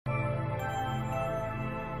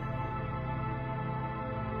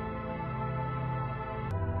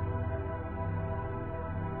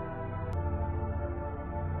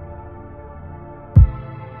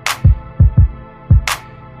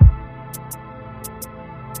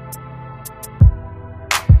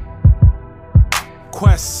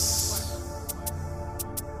Quest.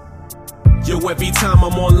 Yo, every time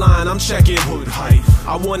I'm online, I'm checking Hood Hype.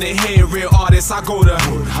 I wanna hear real artists, I go to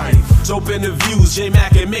Hood Hype. Dope interviews,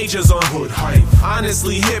 J-Mac and Majors on Hood Hype.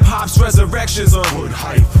 Honestly, hip-hop's resurrections on Hood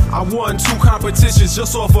Hype. I won 2 competitions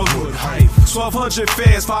just off of Hood Hype. 1,200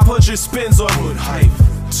 fans, 500 spins on Hood Hype.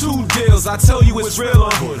 2 deals, I tell you it's real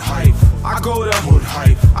on Hood Hype. I go to Hood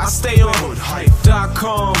Hype, I stay on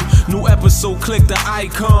hoodhype.com. New episode, click the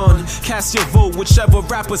icon. Cast your vote, whichever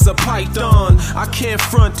rappers are piped on. I can't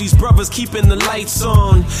front, these brothers keeping the lights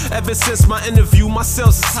on. Ever since my interview, my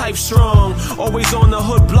sales is type strong. Always on the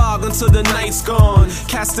Hood blog until the night's gone.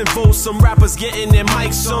 Casting votes, some rappers getting their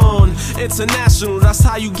mics on. International, that's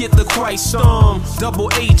how you get the quiet storm.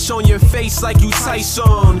 Double H on your face like you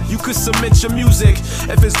Tyson. You could submit your music,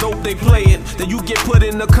 if it's dope they play it. Then you get put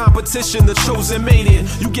in the competition, the chosen made it.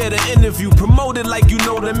 You get an interview, promoted like you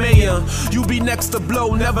know the mayor. You be next to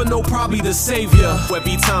blow, never know, probably the savior.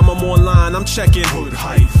 Every time I'm online, I'm checking Hood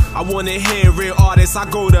Hype. I wanna hear real artists, I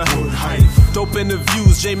go to Hood Hype. Dope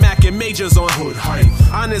interviews, J-Mac and Majors on Hood Hype.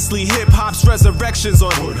 Honestly, hip-hop's resurrections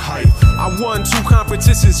on Hood Hype. I won 2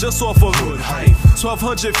 competitions just off of Hood Hype.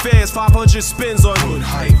 1,200 fans, 500 spins on Hood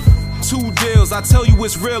Hype. 2 deals, I tell you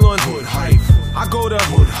it's real on Hood Hype. I go to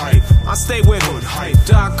Hood Hype, I stay with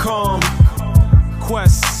hoodhype.com.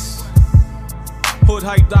 Quest,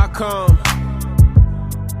 hoodhype.com.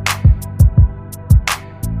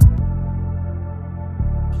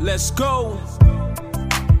 Let's go.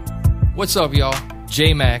 What's up, y'all?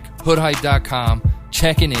 J-Mac, hoodhype.com,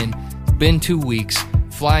 checking in. It's been 2 weeks,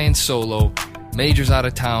 flying solo. Major's out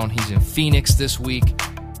of town. He's in Phoenix this week.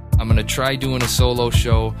 I'm gonna try doing a solo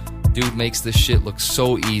show. Dude makes this shit look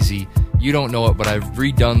so easy. You don't know it, but I've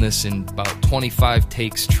redone this in about 25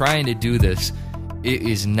 takes trying to do this. It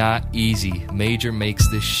is not easy. Major makes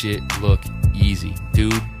this shit look easy.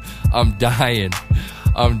 Dude, I'm dying.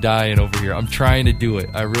 I'm dying over here. I'm trying to do it.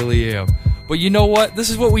 I really am. But you know what? This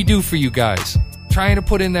is what we do for you guys. Trying to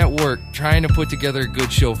put in that work. Trying to put together a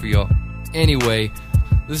good show for y'all. Anyway,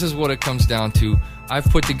 this is what it comes down to. I've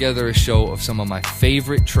put together a show of some of my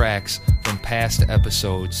favorite tracks from past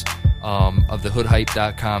episodes of the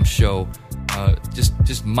hoodhype.com show.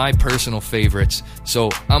 Just my personal favorites. So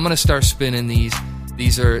I'm gonna start spinning these.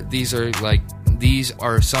 These are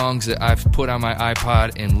songs that I've put on my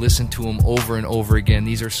iPod and listened to them over and over again.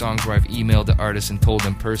 These are songs where I've emailed the artists and told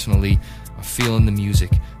them personally, I'm feeling the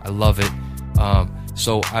music. I love it.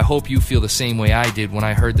 So I hope you feel the same way I did when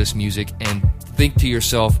I heard this music and think to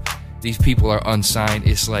yourself, these people are unsigned.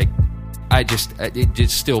 It's like, it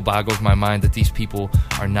just still boggles my mind that these people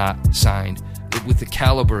are not signed with the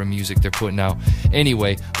caliber of music they're putting out.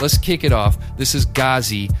 Anyway, let's kick it off. This is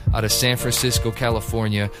Ghazi out of San Francisco,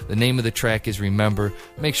 California. The name of the track is Remember.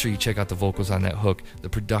 Make sure you check out the vocals on that hook. The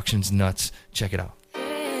production's nuts. Check it out.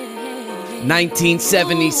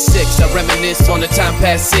 1976, I reminisce on the time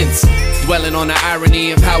past since, dwelling on the irony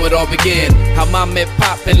of how it all began. How my met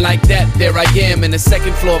poppin' like that, there I am in the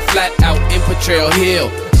second floor flat out in Potrero Hill,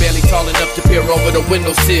 barely tall enough to peer over the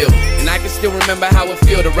windowsill. And I can still remember how it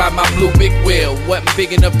feel to ride my blue big wheel. Wasn't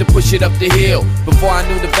big enough to push it up the hill. Before I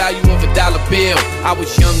knew the value of a dollar bill, I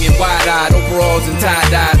was young and wide-eyed, overalls and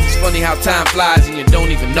tie-dyes. It's funny how time flies and you don't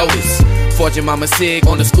even notice. Forging Mama Sig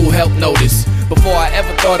on the school help notice. Before I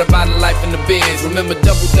ever thought about a life in the biz, remember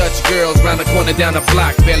double Dutch girls round the corner down the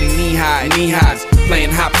block, barely knee-high, knee-highs, playing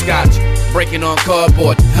hopscotch, breaking on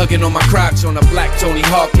cardboard, hugging on my crotch on a black Tony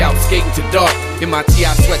Hawk out, skating to dark, in my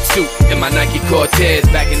T.I. sweatsuit, and my Nike Cortez,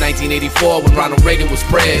 back in 1984 when Ronald Reagan was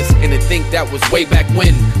prez. And to think that was way back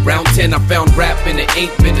when, round 10 I found rap and it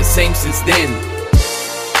ain't been the same since then.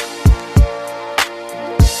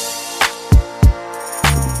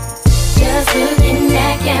 Just looking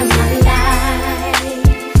back at my life,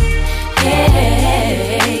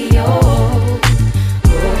 hey, yo, oh,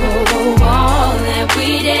 all that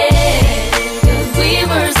we did, 'cause we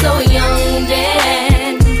were so young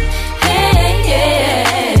then,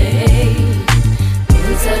 hey,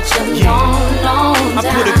 been such a long, long time. I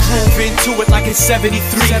put a groove into it like in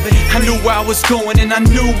 73. I knew where I was going and I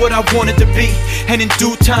knew what I wanted to be. And in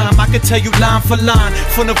due time, I could tell you line for line,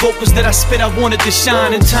 from the vocals that I spit, I wanted to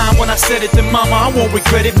shine. In time when I said it to mama, I won't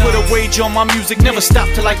regret it. Put a wage on my music, never stop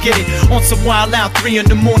till I get it. On some Wild Out 3 in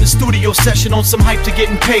the morning studio session, on some hype to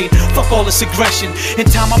getting paid. Fuck all this aggression. In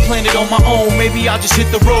time I planned it on my own. Maybe I'll just hit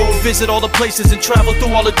the road, visit all the places and travel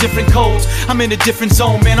through all the different codes. I'm in a different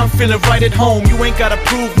zone, man, I'm feeling right at home. You ain't gotta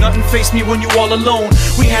prove nothing, face me when you all alone.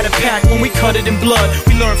 We had a pack when we cut it in blood.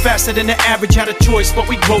 We learned faster than the average, had a choice, but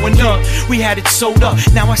we growing up. We had it sewed up,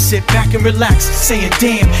 now I sit back and relax, saying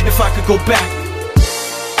damn, if I could go back.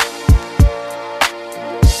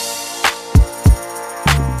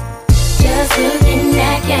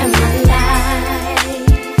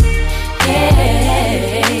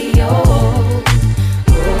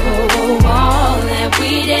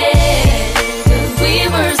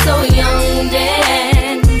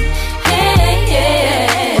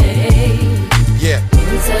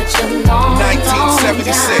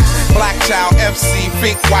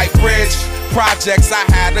 projects, I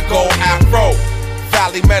had to go Afro.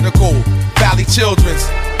 Valley Medical, Valley Children's,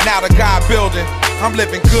 now the God building. I'm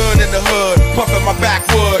living good in the hood, puffing my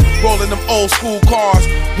backwood, rolling them old school cars,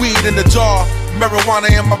 weed in the jar, marijuana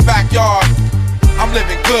in my backyard. I'm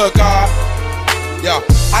living good, God. Yo,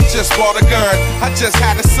 I just bought a gun, I just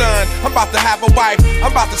had a son, I'm about to have a wife,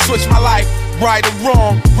 I'm about to switch my life, right or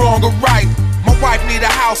wrong, wrong or right. My wife need a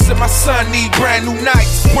house and my son need brand new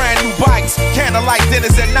nights, brand new bikes, candlelight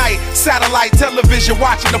dinners at night, satellite television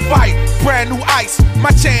watching the fight, brand new ice,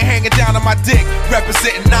 my chain hanging down on my dick,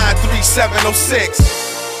 representing 93706.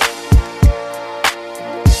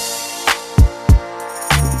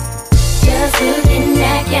 Just looking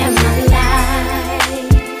back at my life,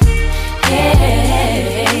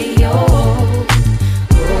 hey, yo, oh,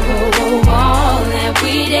 all that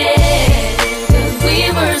we did, 'cause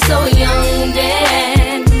we were so young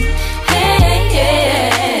then, hey,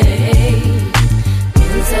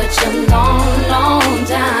 been such a long, long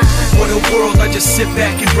time. What a world, I just sit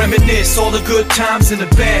back and reminisce all the good times and the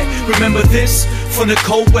bad. Remember this? From the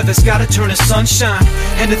cold weather's gotta turn to sunshine.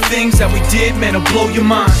 And the things that we did, man, will blow your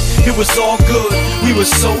mind. It was all good, we were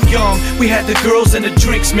so young. We had the girls and the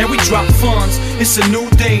drinks, man, we dropped funds. It's a new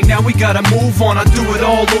day, now we gotta move on. I do it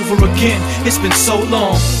all over again, it's been so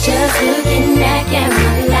long. Just looking back at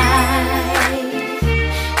my life,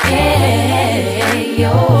 hey,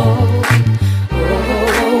 yo,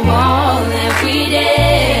 oh, all that we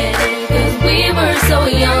did, 'cause we were so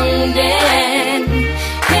young then,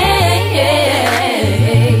 hey,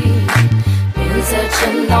 been such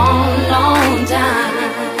a long, long time.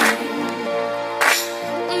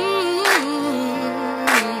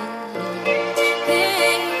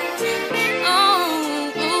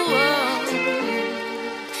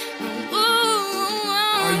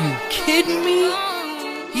 Kidding me?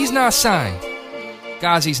 He's not signed.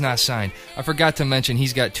 Ghazi's not signed. I forgot to mention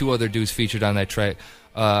he's got two other dudes featured on that track.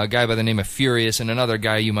 A guy by the name of Furious and another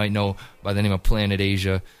guy you might know by the name of Planet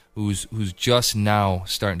Asia, who's just now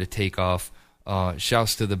starting to take off.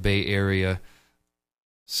 Shouts to the Bay Area.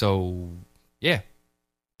 So, yeah.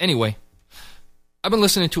 Anyway, I've been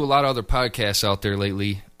listening to a lot of other podcasts out there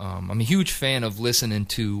lately. I'm a huge fan of listening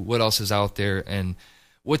to what else is out there, and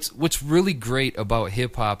what's really great about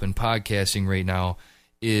hip-hop and podcasting right now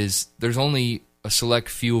is there's only a select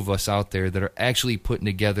few of us out there that are actually putting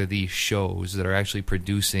together these shows, that are actually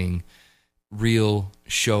producing real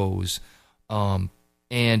shows.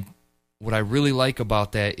 And what I really like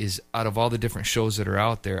about that is out of all the different shows that are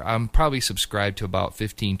out there, I'm probably subscribed to about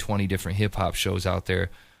 15, 20 different hip-hop shows out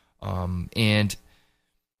there. And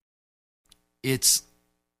it's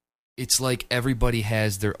like everybody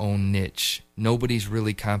has their own niche. Nobody's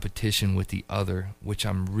really competition with the other, which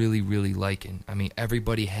I'm really, really liking. I mean,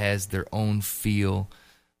 everybody has their own feel,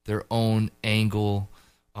 their own angle,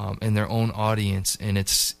 and their own audience, and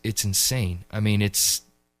it's insane. I mean, it's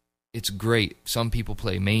great. Some people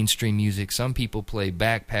play mainstream music. Some people play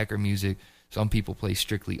backpacker music. Some people play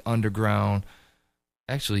strictly underground.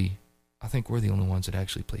 Actually, I think we're the only ones that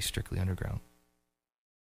actually play strictly underground.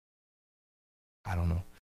 I don't know.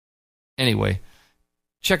 Anyway,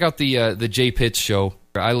 check out the Jay Pitts show.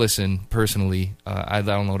 I listen personally. I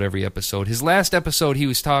download every episode. His last episode, he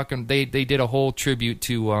was talking. They did a whole tribute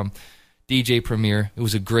to DJ Premier. It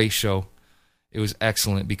was a great show. It was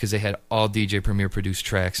excellent because they had all DJ Premier produced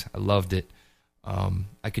tracks. I loved it.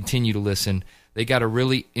 I continue to listen. They got a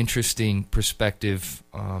really interesting perspective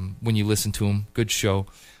when you listen to them. Good show.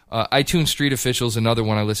 iTunes Street Officials, another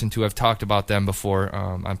one I listen to. I've talked about them before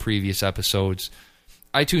on previous episodes.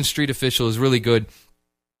 iTunes Street Official is really good,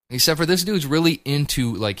 except for this dude's really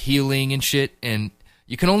into like healing and shit, and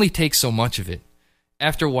you can only take so much of it.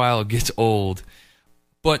 After a while, it gets old,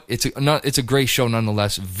 but it's a great show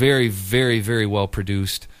nonetheless. Very, very, very well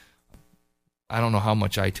produced. I don't know how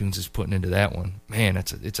much iTunes is putting into that one. Man,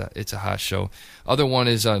 it's a hot show. Other one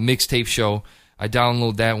is a Mixtape Show. I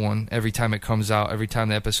download that one every time it comes out. Every time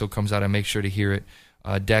the episode comes out, I make sure to hear it.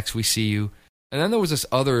 Dex, we see you. And then there was this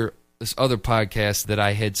other podcast that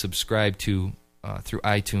I had subscribed to through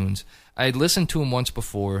iTunes. I had listened to him once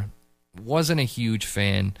before, wasn't a huge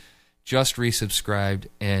fan, just resubscribed,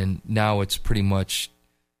 and now it's pretty much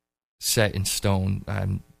set in stone.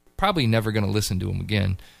 I'm probably never going to listen to him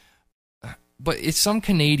again. But it's some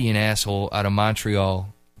Canadian asshole out of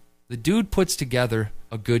Montreal. The dude puts together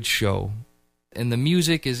a good show, and the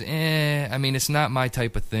music is I mean, it's not my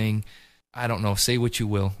type of thing. I don't know, say what you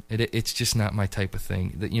will. It's just not my type of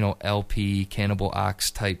thing. LP, Cannibal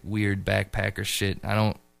Ox type weird backpacker shit.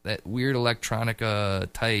 That weird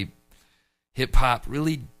electronica type hip-hop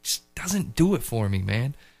really just doesn't do it for me,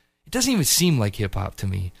 man. It doesn't even seem like hip-hop to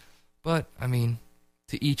me. But, I mean,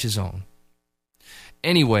 to each his own.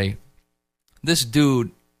 Anyway, this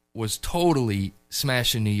dude was totally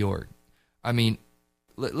smashing New York. I mean,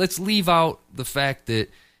 let's leave out the fact that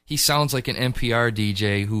he sounds like an NPR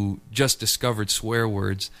DJ who just discovered swear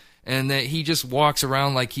words, and that he just walks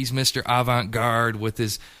around like he's Mr. Avant-Garde with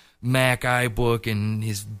his Mac iBook and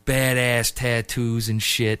his badass tattoos and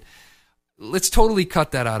shit. Let's totally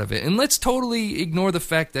cut that out of it, and let's totally ignore the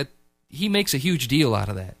fact that he makes a huge deal out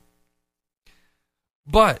of that.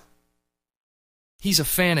 But he's a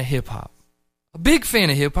fan of hip-hop. A big fan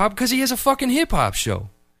of hip-hop because he has a fucking hip-hop show.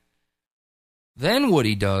 Then what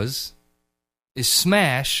he does is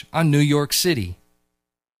smash on New York City.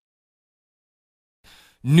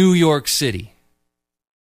 New York City.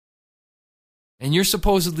 And you're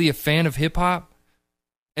supposedly a fan of hip-hop?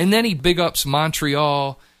 And then he big ups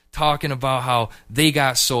Montreal, talking about how they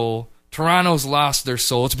got soul. Toronto's lost their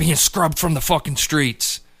soul. It's being scrubbed from the fucking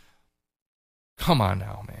streets. Come on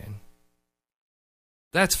now, man.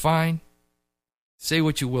 That's fine. Say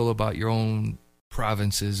what you will about your own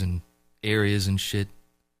provinces and areas and shit.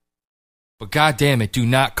 But goddamn it, do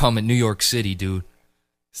not come at New York City, dude.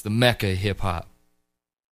 It's the mecca of hip-hop.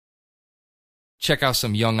 Check out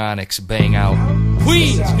some Young Onyx bang out.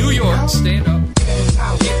 Queens, New York, stand up.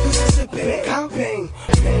 This is a bang out, bang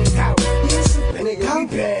out. This is a bang out,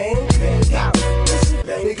 bang out. This is a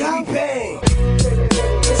bang out, bang.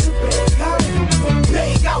 This is a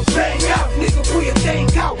bang out, bang out. Nigga, pull your thing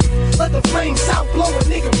out. Let the flames out, blow a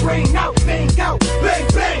nigga brain out, bang, bang,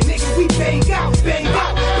 nigga, we bang out, bang,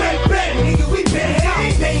 bang, nigga, we bang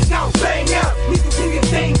out, bang, nigga, pull your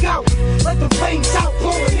thing out. Let the flames out,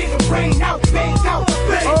 blow a nigga brain out, bang,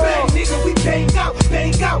 bang, nigga, we bang out,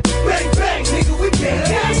 bang, nigga, we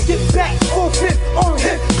bang out. Get back, 4-5 on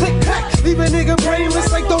him, click clack, leave a nigga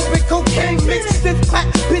brainless like dope and cocaine mix. Stiff clap,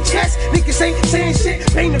 bitch ass, niggas ain't saying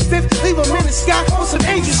shit. Bang the fifth, leave him in the sky on some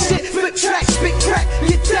angel shit. Flip track, spit crack,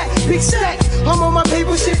 get that big stack. I'm on my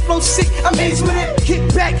paper shit, flow sick, I'm aged with it.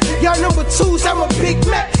 Kick back, y'all number 2s, I'm a Big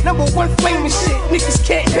Mac. Number 1 flaming shit, niggas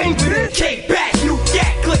can't bang with it. Kick back, you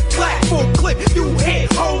yak, click clack, full clip, you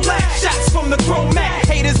hit, whole laugh. Shots from the grown man,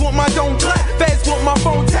 haters want my dome clap, feds want my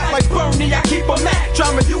phone tap like Bernie, I keep a Mac.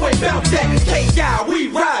 Drama, you ain't bout that. K.I., we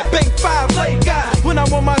ride, bang 5 late guys. When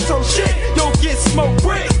I'm on my toe shit, you'll get smoked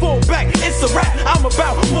brick. Fall back, it's a rap, I'm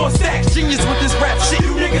about more stacks. Genius with this rap shit,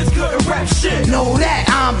 you niggas couldn't rap shit. Know that,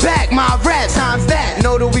 I'm back, my rap times that.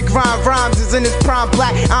 Know that we grind rhymes is in this prime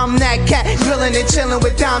black. I'm that cat, grilling and chilling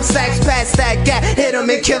with dime sacks. Past that gap, hit him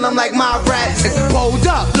and kill him like my raps. Pulled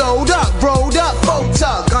up, load up, rolled up, full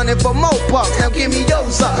tuck. Gunning for more bucks, now give me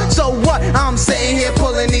those up. So what? I'm sitting here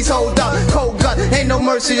pulling these hold up. Cold gut, ain't no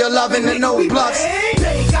mercy or loving and no bluffs.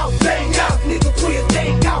 Bang out, nigga, pull your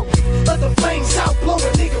thing out. Let the flames out, blow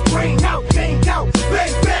a nigga brain out. Bang out,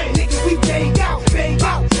 bang, nigga, we bang out. Bang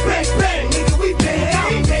out, bang, nigga, we bang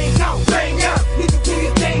out. Bang out, nigga, pull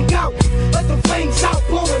your thing out. Let the flames out,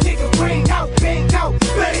 blow a nigga brain out. Bang out,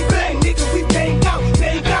 bang, nigga, we bang out.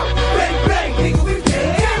 Bang nigga, we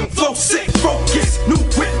bang out. Flow sick, focus, new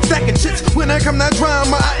whip, stacking chips. When I come that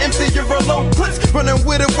drama, I empty your low clips. Running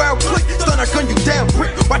with a wild click, stun I gun you down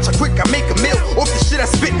quick. Watch how quick I make a meal off the shit I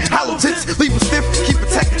spit. Hollow tips, leave 'em stiff, keep it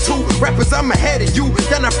tech too. Rappers, I'm ahead of you.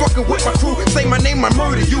 Y'all not fucking with my crew. Say my name, I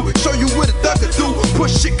murder you. Show you what a thugger do.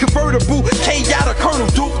 Push shit convertible. K out of Colonel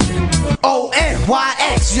Duke.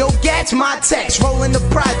 O-N-Y-X, yo, gats my text. Rolling the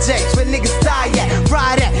projects where niggas die at.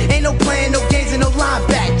 Ride at, ain't no playing, no games, and no line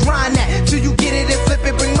back. Grind that till you get it and flip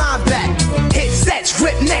it, bring mine back. Hit sets,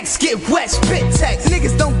 rip necks, get wet, spit text.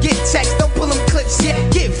 Niggas don't get text, don't pull them clips yet.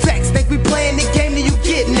 Get vexed, think we playing the game, then you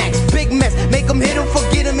get next. Big mess, make them hit them,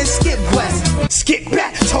 forget them, and skip west. Skip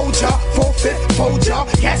back, told y'all, 4-5, fold y'all,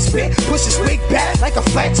 cat spit, push his wig back like a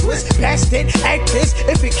flat twist. Past it, act this,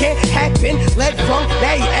 if it can't happen, let run.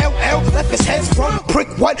 Now he LL, left his head sprung. Prick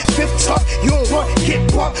what, 5th tuck, you don't run,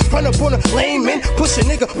 get bucked. Run up on a layman, push a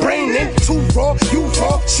nigga brain in. Too raw, you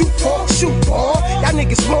raw, shoot for, shoot ball. Y'all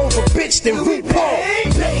niggas more of a bitch than RuPaul.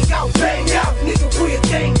 Bang out, nigga, pull your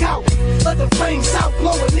thing out. Let the flames out,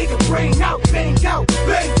 blow a nigga brain out. Bang,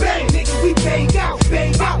 bang, nigga, we bang out.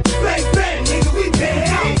 Bang, nigga, we bang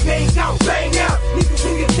out. Bang out, nigga,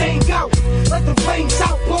 pull your thing out. Let the flames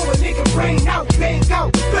out, blow a nigga brain out. Bang,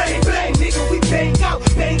 nigga, we bang out.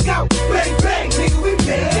 Bang, nigga, we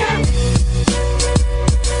bang out.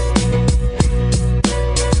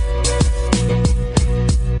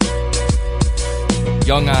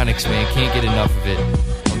 Young Onyx, man, can't get enough of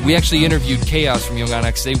it. We actually interviewed Chaos from Young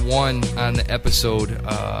Onyx. They won on the episode,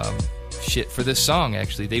 for this song,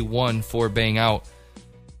 actually. They won for Bang Out.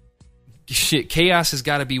 Shit, Chaos has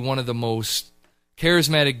got to be one of the most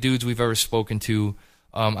charismatic dudes we've ever spoken to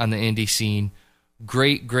on the indie scene.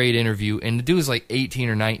 Great interview. And the dude is like 18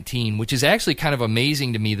 or 19, which is actually kind of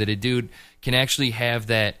amazing to me that a dude can actually have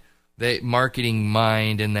that marketing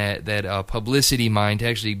mind and that publicity mind to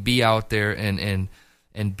actually be out there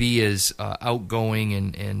and be as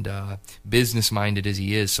outgoing and business-minded as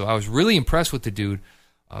he is. So I was really impressed with the dude.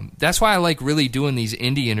 That's why I like really doing these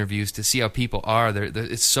indie interviews to see how people are.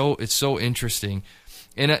 It's so interesting.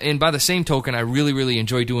 And by the same token, I really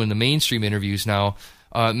enjoy doing the mainstream interviews now.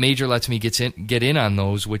 Major lets me get in on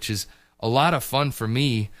those, which is a lot of fun for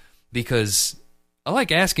me because I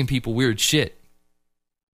like asking people weird shit.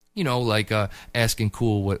 You know, like asking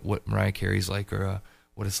Cool what Mariah Carey's like, or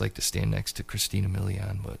what it's like to stand next to Christina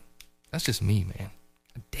Milian. But that's just me, man.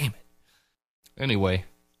 God damn it. Anyway,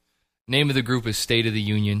 name of the group is State of the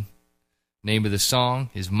Union. Name of the song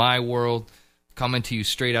is My World. Coming to you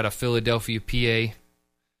straight out of Philadelphia, PA.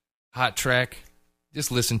 Hot track.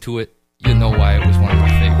 Just listen to it. You'll know why it was one of my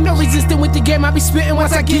favorites. No resisting with the game, I be spitting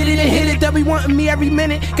once I get it and hit it. They'll be wanting me every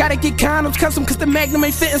minute. Gotta get condoms custom cause the Magnum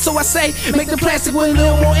ain't fitting. So I say, make the plastic with a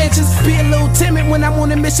little more inches. Be a little timid when I'm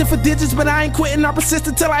on a mission for digits, but I ain't quitting. I'm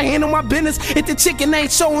persistent till I handle my business. If the chicken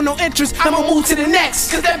ain't showing no interest, I'ma move to the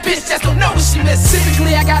next. Cause that bitch just don't know what she missed.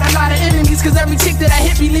 Typically I got a lot of enemies, cause every chick that I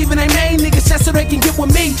hit be leaving they main niggas just so they can get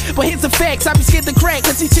with me. But here's the facts, I be scared to crack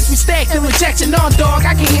cause these chicks be stacked. The rejection on dog,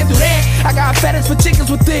 I can't handle that. I got a fetish for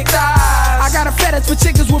chickens with thick thighs. I got a fetish for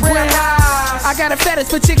chickens with brown eyes. I got a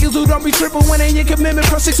fetish for chickens who don't be tripping when they in commitment.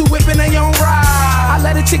 Pro chicks who whipping their own ride. I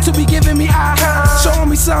let the chicks who be giving me eyes,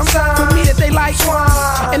 showing me something for me that they like.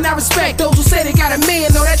 And I respect those who say they got a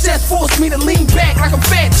man. No, that just forced me to lean back like I'm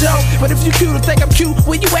Fat Joe. But if you cute or think I'm cute,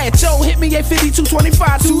 where you at, Joe? Hit me at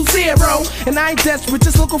 522520. And I ain't desperate,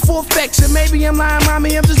 just looking for affection. Maybe I'm lying,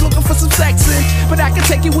 mommy, I'm just looking for some sexing. But I can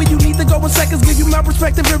take you where you need to go in seconds. Give you my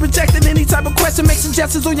perspective and rejecting any type of question. Make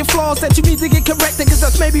suggestions on your flaws that you need to get corrected. Cause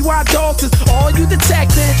that's maybe why dogs is all you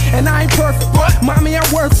detecting. And I ain't perfect, but mommy,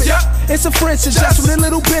 I'm worth it. It's a friendship just with a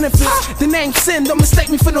little benefit. The name Sin, don't mistake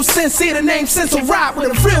me for no sense. See the name Sin, so ride with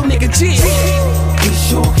a real nigga G.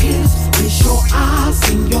 It's your hips, it's your eyes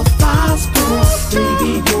and your thighs, girl.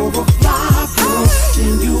 Baby, you're a fly girl,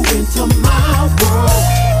 and you into my world.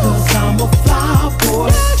 Cause I'm a fly boy,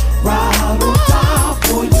 ride or die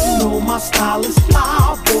boy. You know my style is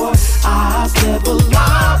fly boy, eyes never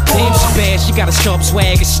lie boy. Damn, she bad, she got a sharp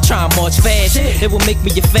swag and she tryna march fast. It will make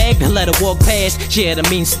me a fag to let her walk past. She had a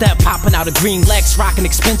mean step, popping out of green legs, rocking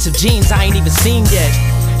expensive jeans I ain't even seen yet.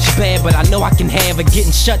 She bad, but I know I can have her.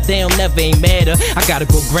 Getting shut down never ain't matter. I gotta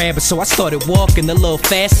go grab her, so I started walking a little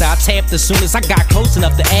faster. I tapped as soon as I got close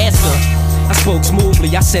enough to ask her. I spoke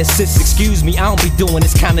smoothly, I said, sis, excuse me, I don't be doing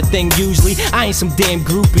this kind of thing usually. I ain't some damn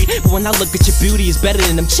groupie, but when I look at your beauty, it's better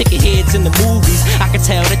than them chicken heads in the movies. I can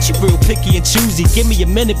tell that you real picky and choosy. Give me a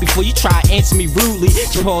minute before you try to answer me rudely.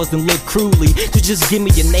 She paused and looked cruelly. So just give me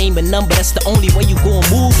your name and number, that's the only way you gon'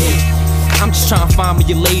 move me. I'm just trying to find me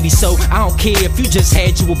your lady, so I don't care if you just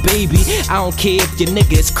had you a baby. I don't care if your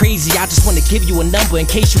nigga is crazy, I just wanna give you a number in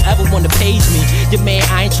case you ever wanna page me. Your man,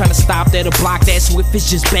 I ain't trying to stop that or block that, so if it's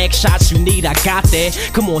just back shots you need, I got that.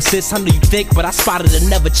 Come on sis, I know you thick, but I spotted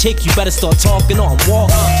another chick, you better start talking or I'm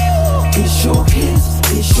walking. It's your hips,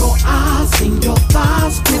 it's your eyes and your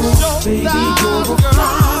thighs, girl. Baby, you're a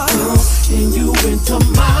fly girl, and you into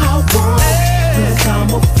my world. Cause I'm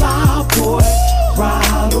a fly boy,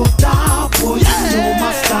 ride or die boy. You know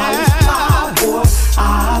my style is fly boy,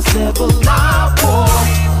 eyes never lie boy.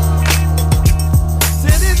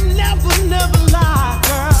 Said it never lie,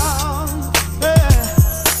 girl.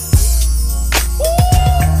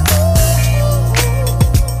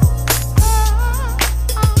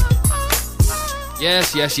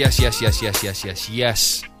 Yes.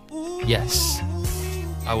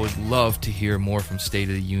 I would love to hear more from State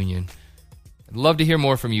of the Union. I'd love to hear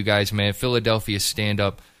more from you guys, man. Philadelphia stand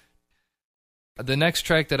up. The next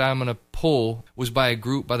track that I'm going to pull was by a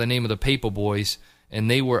group by the name of the Paper Boys, and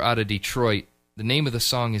they were out of Detroit. The name of the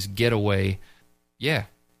song is Getaway. Yeah,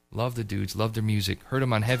 love the dudes, love their music. Heard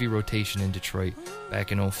them on heavy rotation in Detroit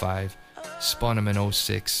back in 05. Spun them in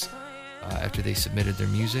 06 after they submitted their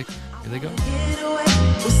music. Here they go. Getaway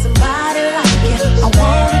with somebody like you. I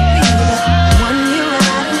wanna be the one you're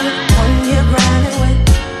riding with, one you're grinding with.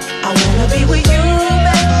 I wanna be with you,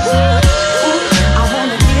 baby. I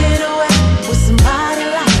wanna get away with somebody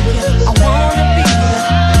like you. I wanna be the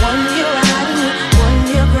one you're riding with, one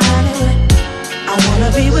you're grinding with. I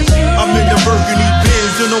wanna be with you. I'm in the burgundy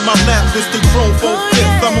Benz, and on my lap is the Chrome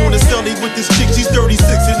 4/5. I'm on a celly with this chick, she's 36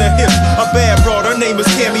 in the hips. A bad broad, her name is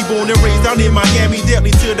Cammy, born and raised down in Miami.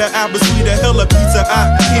 Deadly to the apple sweet, a hella pizza.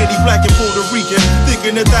 I candy black and Puerto Rican. Thick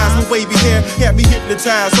in the thighs with wavy hair, had me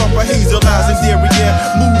hypnotized off her hazel eyes and dairy. Yeah,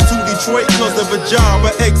 moved to Detroit Detroit cause of a job. Her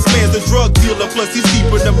ex-man's a drug dealer, plus he's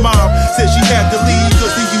keeping the mob. Said she had to leave cause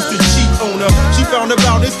he used to cheat on her. She found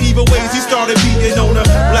about his evil ways, he started beating on her.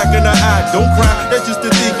 Black in her eye, don't cry, that's just a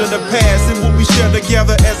thing of the past. And what we share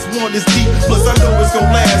together as one is deep, plus I know it's gon'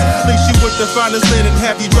 last. Lace you with the finest linen,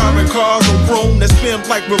 have you driving cars on chrome that spin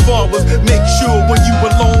like revolvers. Make sure when you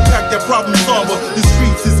alone, pack that problem solver. The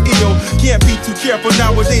streets is ill, can't be too careful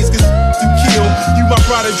nowadays cause to kill. You my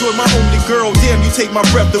pride and joy, my only girl, damn you take my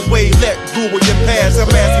breath away. Let go of your past, I'm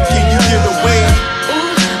asking can you get away?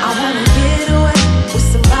 Ooh, I wanna get away with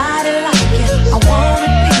somebody like you. I wanna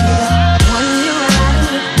be the one you're riding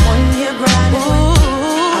with, one you're grinding with.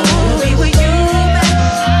 I wanna be with you,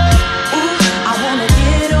 baby. Ooh, I wanna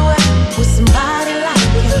get away with somebody like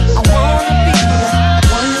you. I wanna be the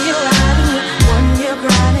one you're riding with, one you're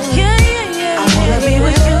grinding with. I wanna be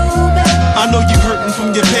with you, baby. I know you hurting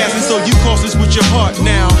from your past, and so you cautious with your heart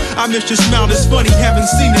now. I miss your smile, it's funny, haven't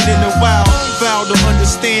seen it in a while. Foul to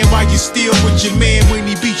understand why you still with your man. When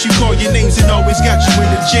he beat you, call your names and always got you in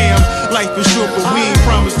the jam. Life is short, but we ain't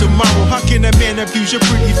promised tomorrow. How can a man abuse your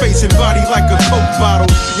pretty face and body like a Coke bottle?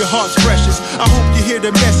 Your heart's precious, I hope you hear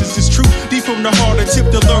the message. It's true, deep from the heart, a tip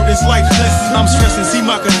to learn this life lesson. I'm stressing, see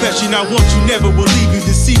my confession, I want you, never will leave you,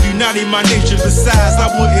 deceive you, not in my nature. Besides, I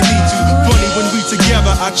wouldn't need you. Funny when we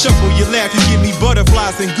together, I chuckle, you laugh, you give me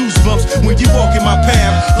butterflies and goosebumps when you walk in my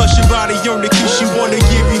path. Lush your body, yearn to kiss you, wanna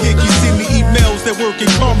give you hickey. Send me emails that work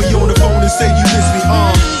and call me on the phone and say you miss me.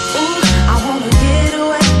 Ooh, I wanna get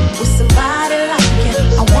away with somebody like you.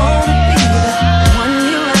 I wanna be the one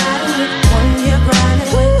you're riding with, one you're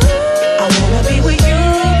grinding with. I wanna be with you,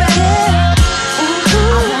 baby. Ooh,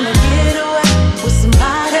 I wanna get away with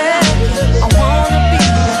somebody like you. I wanna be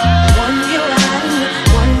the one you're riding with,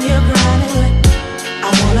 one you're grinding with. I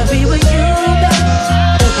wanna be with you, baby.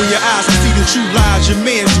 Open your eyes and see the true lies. Your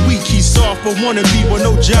man's weak, he's soft, but wanna be with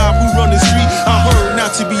no job. Who run the street? I heard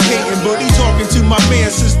not to be hating, but he talking to my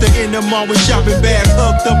man's sister in the mall with shopping bags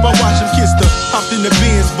hugged up. I watch him kiss her. Hopped in the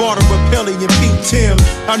Benz, bought her a Pelly and pink Timbs.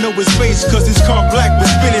 I know his face cause his car black with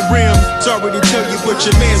spinning rims. Sorry to tell you, but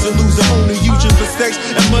your man's a loser. Only use you for sex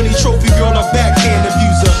and money. Trophy girl, a backhand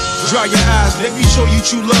abuser. Dry your eyes, let me show you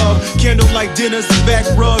true love. Candlelight dinners and back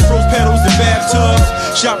rubs, rose petals and bathtubs.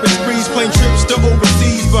 Shopping sprees, plane trips to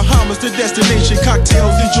overseas. Bahamas, the destination,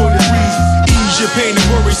 cocktails, enjoy the breeze. Ease your pain and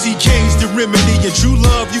worry, see Kane's the remedy. And true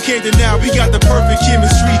love, you can't deny, we got the perfect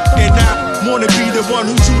chemistry. And I wanna be the one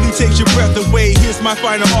who truly takes your breath away. Here's my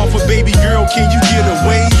final offer, baby girl, can you get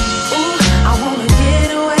away? Ooh, I wanna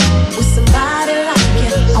get away with somebody like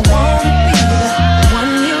you. I wanna be the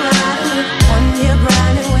one you're riding with, one you're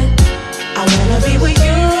grinding with. I wanna be with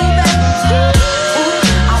you, baby. Ooh,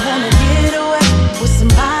 I wanna get away with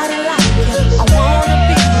somebody like you. I wanna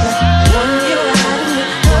be the one you're riding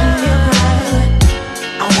with, one you're grinding with.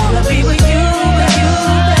 I wanna be with you, baby.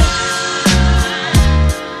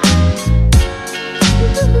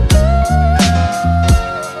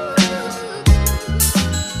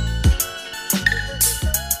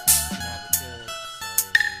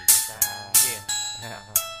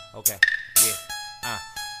 Okay,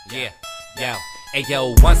 yeah, yo. Hey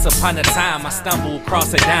yo, once upon a time I stumbled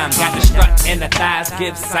across a dime. Got the strut and the thighs,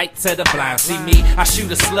 give sight to the blind. See me, I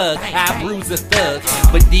shoot a slug, I bruise a thug.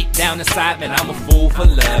 But deep down inside, man, I'm a fool for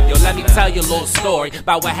love. Yo, let me tell you a little story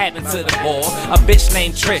about what happened to the boy. A bitch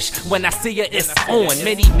named Trish, when I see her, it's on.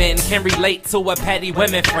 Many men can relate to a petty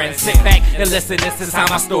women friend. Sit back and listen, this is how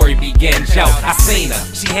my story begins. Yo, I seen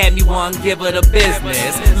her, she had me one, give her the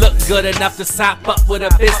business. Looked good enough to sop up with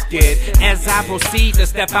a biscuit. As I proceed to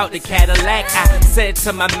step out the Cadillac, I said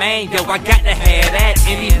to my man, yo, I got to have that.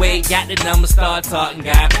 Anyway, got the number, start talking,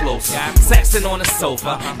 got closer. Sexing on the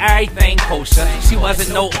sofa, everything kosher. She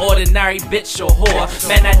wasn't no ordinary bitch or whore.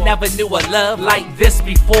 Man, I never knew a love like this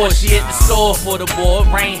before. She hit the store for the boy,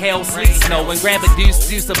 rain, hail, sleet, snow. And grab a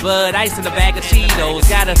deuce of Bud Ice and a bag of Cheetos.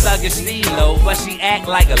 Got a thuggish stilo, but she act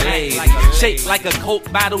like a lady. Shaped like a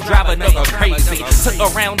Coke bottle, drive a nigga crazy. Took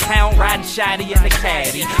her around town, riding shoddy in the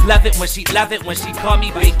caddy. Love it when she call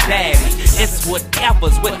me Big Daddy. It's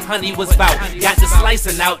whatever's what honey was about. Got the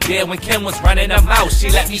slicing out there when Kim was running her mouth. She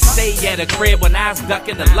let me stay at her crib when I was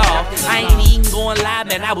ducking the loft. I ain't even gonna lie,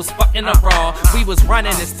 man, I was fucking her raw. We was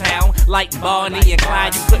running this town like Barney and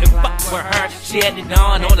Clyde. You couldn't fuck with her, she had the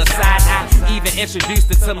dawn on the side. I even introduced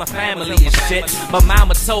her to my family and shit. But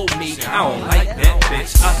mama told me, I don't like that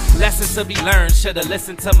bitch. Lesson to be learned, should've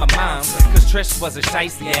listened to my mom. Cause Trish was a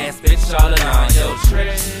shiesty ass bitch all along. Yo,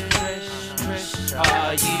 Trish,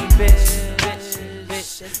 are you bitch?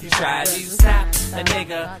 You try to stop a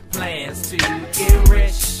nigga plans to get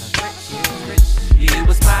rich. You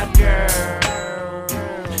was my girl,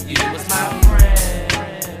 you was my friend.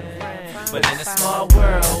 But in a small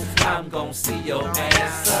world, I'm gon' see your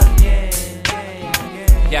ass again.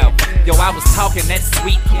 Yo, I was talking that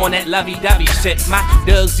sweet on that lovey-dovey shit. My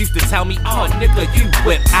thugs used to tell me, oh, nigga, you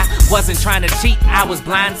whip. I wasn't trying to cheat, I was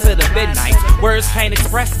blind to the midnight. Words can't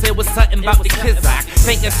express, it was something about the kids. I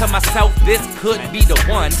thinking to myself, this could be the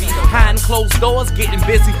one. Behind closed doors, getting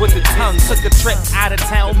busy with the tongue. Took a trip out of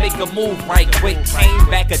town, make a move right quick. Came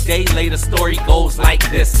back a day later, story goes like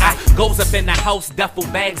this. I goes up in the house, duffel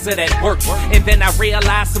bags of that work. And then I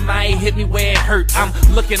realized somebody hit me where it hurt. I'm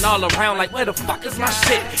looking all around like, where the fuck is my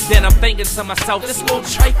shit? Then I'm thinking to myself, this little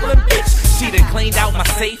trifling bitch. She done cleaned out my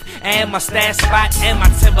safe and my stash spot and my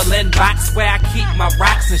Timberland box where I keep my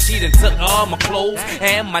rocks. And she done took all my clothes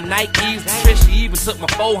and my Nikes. Trish, she even took my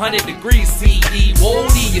 400 degrees CE. Whoa,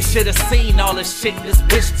 you should have seen all the shit this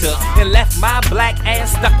bitch took and left my black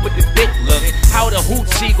ass stuck with the dick look. How the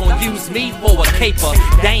hoochie gon' use me for a caper?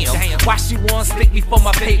 Damn, why she wanna stick me for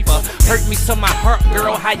my paper? Hurt me to my heart,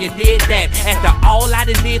 girl, how you did that? After all I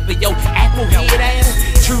done did for your apple head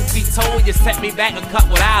ass? Truth be told, you set me back a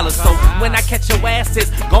couple dollars. So when I catch your ass,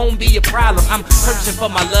 it's gon' be a problem. I'm searching for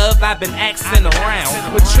my love, I've been asking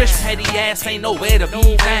around. But Trish petty ass ain't nowhere to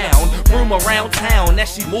be found. Room around town that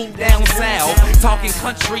she moved down south. Talking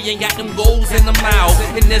country and got them goals in the mouth.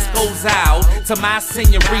 And this goes out to my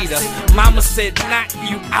senorita. Mama said knock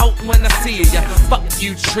you out when I see ya. Fuck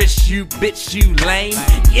you Trish, you bitch, you lame.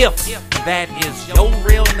 If that is your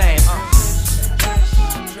real name.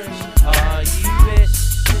 You bitch.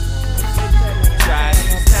 Try to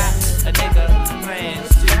stop a nigga plans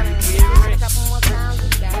to get rich.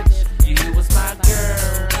 You was my girl,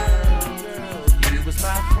 you was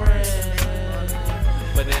my friend.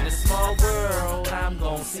 But in a small world, I'm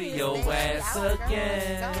gon' see your ass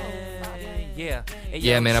again.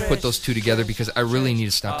 Yeah, man, I put those two together because I really need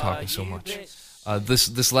to stop talking so much.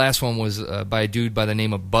 This last one was by a dude by the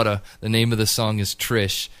name of Butta. The name of the song is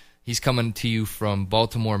Trish. He's coming to you from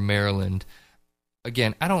Baltimore, Maryland.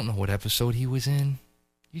 Again, I don't know what episode he was in.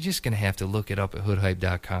 You're just going to have to look it up at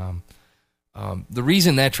hoodhype.com. The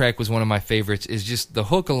reason that track was one of my favorites is just the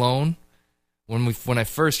hook alone. When I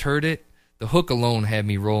first heard it, the hook alone had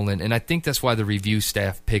me rolling, and I think that's why the review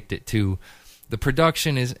staff picked it too. The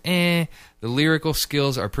production is the lyrical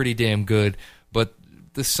skills are pretty damn good, but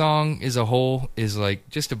the song as a whole is like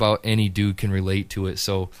just about any dude can relate to it,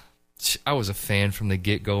 so I was a fan from the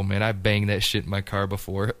get-go, man. I banged that shit in my car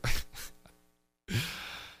before.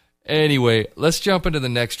 Anyway, let's jump into the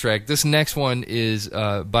next track. This next one is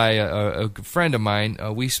by a friend of mine.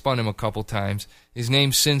 We spun him a couple times. His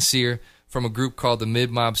name's Sincere, from a group called the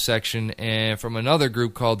Mid-Mob Section, and from another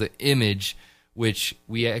group called The Image, which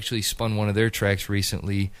we actually spun one of their tracks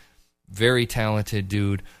recently. Very talented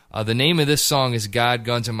dude. The name of this song is God,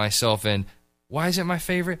 Guns, and Myself, and why is it my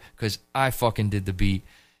favorite? Because I fucking did the beat.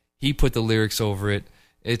 He put the lyrics over it.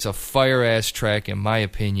 It's a fire-ass track, in my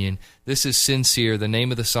opinion. This is Sincere. The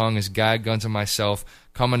name of the song is God, Guns, and Myself,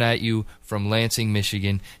 coming at you from Lansing,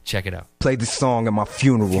 Michigan. Check it out. Played this song at my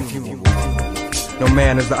funeral. No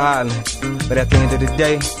man is the island, but at the end of the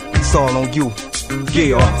day, it's all on you.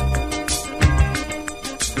 Yeah.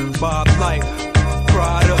 Bob's life,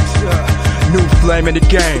 product, new flame in the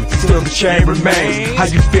game, still the chain remains. How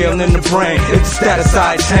you feel in the brain? It's the status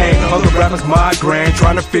I attain. Other rappers migraine,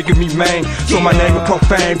 trying to figure me main. So my name is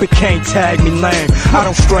profane, but can't tag me lame. I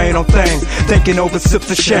don't strain on things, thinking over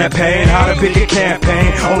sips of champagne. How to pick a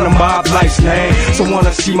campaign on the mob life's name. So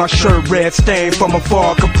wanna see my shirt red stained from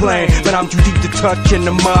afar, complain. But I'm too deep to touch in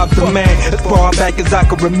the mob domain. As far back as I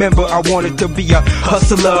can remember, I wanted to be a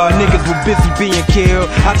hustler. Niggas were busy being killed,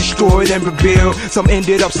 I destroyed and rebuilt. Some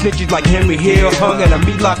ended up snitches like Henry Hill, hung in a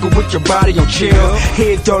meat locker with your body on chill.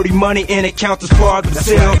 Head dirty money in accounts as far as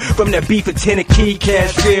Brazil. From that beef at Tennessee,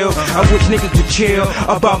 Cashville. I wish niggas would chill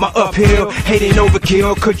about my uphill. Hating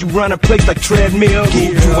overkill, could you run a place like treadmill?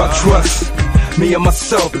 Who do I trust? Me and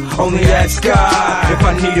myself, only ask God if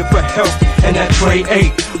I need it for help. And that tray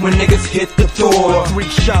 8, when niggas hit the door, 3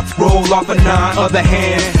 shots roll off a 9, other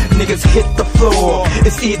hand, niggas hit the floor.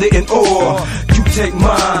 It's either an or, you take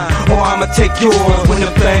mine, or I'ma take yours. When the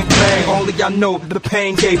bang bang, only I know the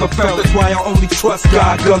pain gave a felt. That's why I only trust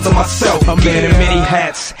God, guns, and myself. I'm wearing many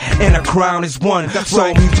hats, and a crown is one.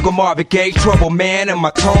 So musical Marvin Gaye, trouble man, and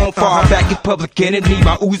my tone far back in Public Enemy.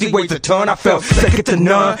 My Uzi weighs a ton, I felt second to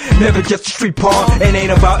none. Never just a street pawn. It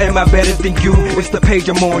ain't about am I better than you, it's the page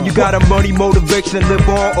I'm on. You got a money motivation to live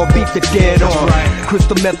on, or beat the dead on.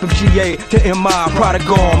 Crystal meth from GA to MI,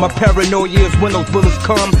 prodigal. My paranoia is when those bullets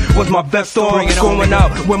come, was my best on. Going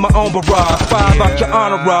out with my own barrage. 5 out your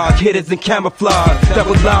entourage, hitters in camouflage. That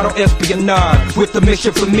was loud on espionage, with the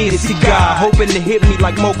mission for me to see God. Hoping to hit me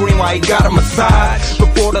like Mo Green while he got a massage.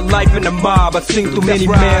 Before the life in the mob, I've seen too many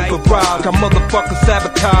men for robbed. I motherfuckers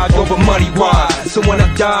sabotage over muddy rides. So when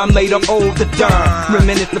I die, I'm later old to die.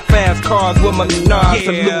 Reminisce the fast cars with my menage.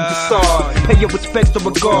 Salute the SARS. Pay your respects to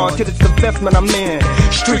regard to this investment I'm in.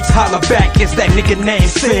 Streets holler back, it's that nigga named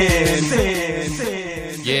Sin.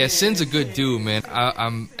 Yeah, Sin's a good dude, man.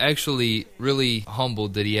 I'm actually really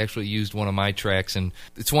humbled that he actually used one of my tracks, and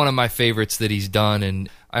it's one of my favorites that he's done, and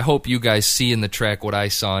I hope you guys see in the track what I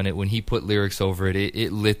saw in it. When he put lyrics over it,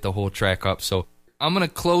 it lit the whole track up. So I'm going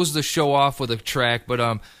to close the show off with a track,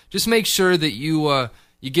 but just make sure that you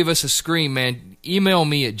give us a scream, man. Email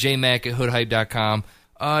me at jmac@hoodhype.com.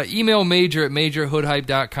 Email Major at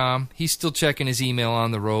major@hoodhype.com. He's still checking his email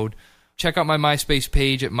on the road. Check out my MySpace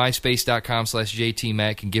page at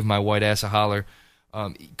myspace.com/JTMac and give my white ass a holler.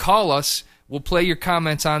 Call us. We'll play your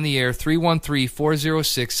comments on the air,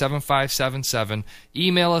 313-406-7577.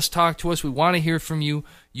 Email us, talk to us. We want to hear from you.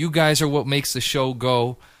 You guys are what makes the show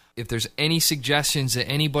go. If there's any suggestions that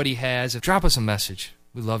anybody has, drop us a message.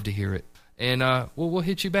 We'd love to hear it. And we'll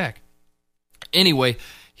hit you back. Anyway,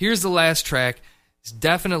 here's the last track. It's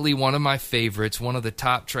definitely one of my favorites, one of the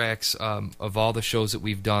top tracks of all the shows that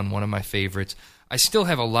we've done, one of my favorites. I still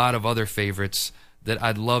have a lot of other favorites that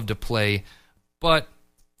I'd love to play, but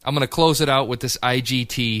I'm going to close it out with this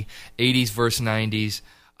IGT, 80s versus 90s.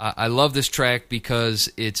 I love this track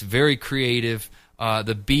because it's very creative.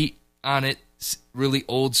 The beat on it's really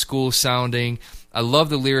old school sounding. I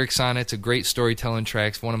love the lyrics on it. It's a great storytelling track.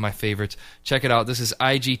 It's one of my favorites. Check it out. This is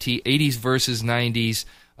IGT, 80s versus 90s.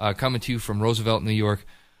 Coming to you from Roosevelt, New York.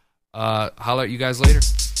 Holler at you guys later.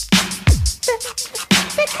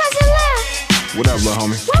 What up, little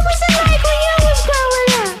homie? What was it like when you was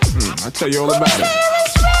growing up? I'll tell you all about it.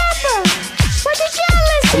 What did y'all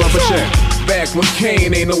listen Pull up a to? check. Back when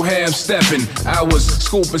Kane ain't no half stepping, I was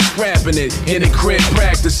scooping, scrapping it in the crib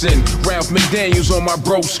practicing. Ralph McDaniels on my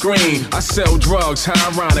broke screen. I sell drugs, how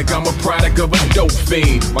ironic, I'm a product of a dope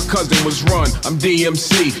fiend. My cousin was Run, I'm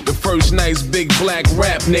DMC. The first nice big black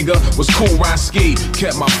rap nigga was Cool Roski.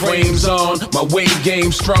 Kept my frames on, my weight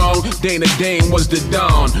game strong. Dana Dane was the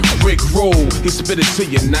Don. Rick Rule, he spit it to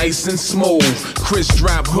you nice and smooth. Chris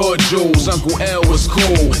drop hood jewels, Uncle L was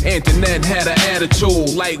cool. Antoinette had an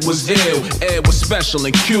attitude, Light was ill. Ed was special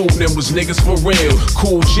and Cuban was niggas for real.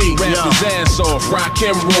 Cool G rapped his ass off, rock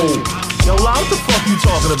and roll. Yo, what the fuck you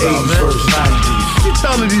talking about, man? 90s. You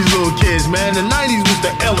telling these little kids, man, the 90s was the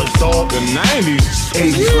illest, dog. The 90s?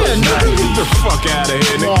 80s yeah, nigga, 90s. get the fuck out of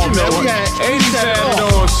here, nigga. You know what? 80s had it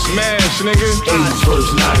on smash, nigga. 80s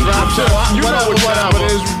versus 90s. You know what time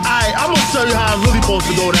it is. Alright, I'm gonna tell you how it's really supposed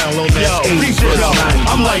to go down, little man. Yo,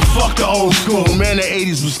 I'm like, fuck the old school, man, the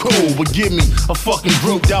 80s was cool, but give me a fucking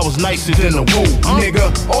group that was nicer than the Woo.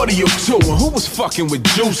 Nigga, audio 2, and who was fucking with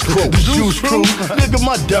Juice Crew? The Juice Crew? Nigga,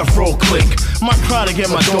 my Death Row click. My Chronic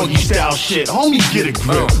and my doggy style shit. Homie, get a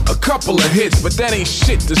grip. A couple of hits, but that ain't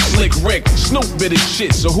shit to Slick Rick. Snoop bit his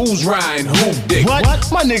shit, so who's riding who dick? What?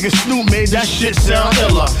 My nigga Snoop made that shit sound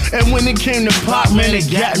iller. And when it came to pop, man,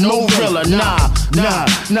 it got no realer. Nah,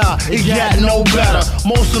 it got no better.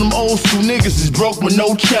 Most of them old school niggas is broke with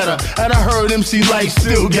no cheddar. And I heard MC Light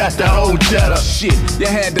still got that old cheddar. Shit, you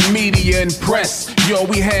had the media and press. Yo,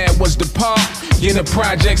 we had was the pop in the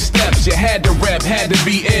project steps. You had to rap, had to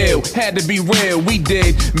be ill, had to be real. We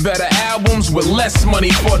did better albums with less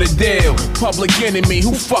money for the deal. Public Enemy,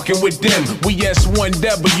 who fucking with them? We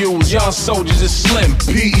S1Ws, y'all soldiers is slim.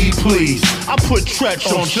 P.E. please, I put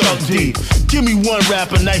Tretch on Chuck D. Give me one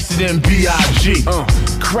rapper nicer than B.I.G.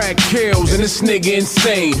 Crack kills and this nigga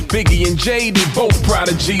insane. Biggie and Jay, they both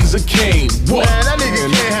prodigies of Kane. What? Man, that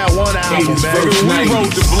nigga can't have one album, man. We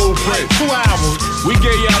wrote the blueprint. 2 albums. We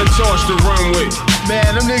gave y'all the torch to run with.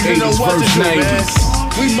 Man, them niggas know what to do, man.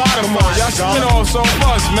 We modified, y'all spin offs on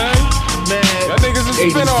us, man. Y'all niggas is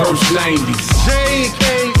spin offs. 90s. J and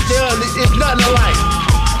K, it's nothing alike.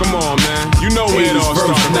 Come on, man. You know where it all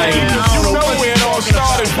started. You know where it all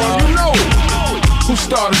started from. You know it. Who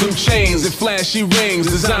started them chains and flashy rings,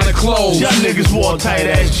 designer clothes? Y'all niggas wore tight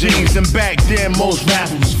ass jeans, and back then most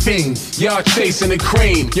rappers was fiends. Y'all chasing the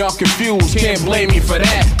cream, y'all confused, can't blame me for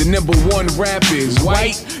that. The #1 rap is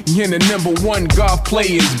white, and the #1 golf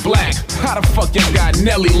player is black. How the fuck y'all got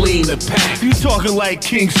Nelly lean the pack? You talking like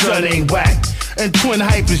King Son ain't whack, and Twin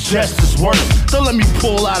Hype is just as worse. So let me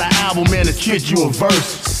pull out an album, man, and kid you a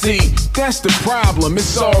verse. See, that's the problem,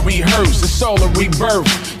 it's all rehearsed, it's all a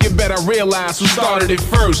rebirth. You better realize who started it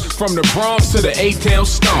first. From the Bronx to the A-Town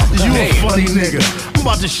stomp. You a funny nigga, I'm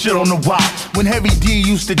about to shit on the wop. When Heavy D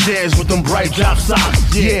used to dance with them bright drop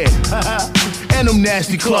socks, yeah. And them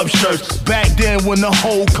nasty club shirts, back then when the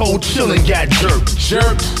whole cold chillin' got jerked.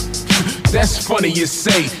 Jerked? That's funny you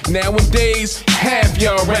say. Nowadays, half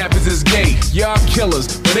y'all rappers is gay. Y'all killers,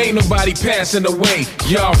 but ain't nobody passing away.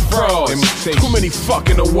 Y'all frauds, too many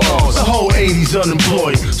fucking awards. The whole 80s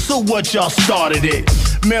unemployed, so what y'all started it?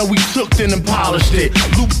 Man, we took it and polished it.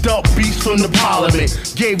 Looped up beats from the parliament.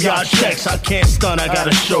 Gave y'all checks, I can't stunt, I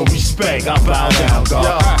gotta show respect. I bow down, God.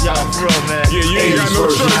 Y'all for real, man. Yeah, you ain't got no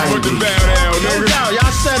choice but to bow down, nigga. No,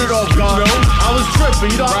 y'all set it off, God. I was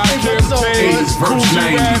tripping, you know, I think it's so good. 80s versus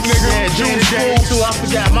 90s. Yeah, James James too, I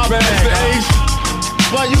forgot, my bad.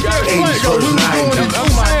 But you can't play, yo, we was doing it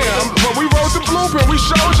too, my nigga. But we wrote the blueprint, we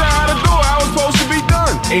showed y'all how to do it, how it's supposed to be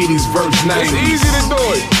done. 80s versus 90s. It's easy to do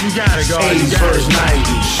it. You gotta go. 80s versus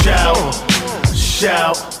 90s.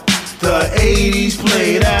 Shout, the 80s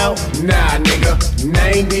played out. Nah, nigga,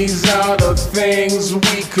 90s are the things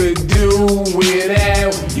we could do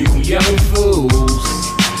without you young fools.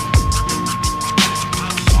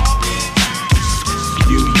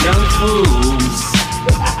 You young fools.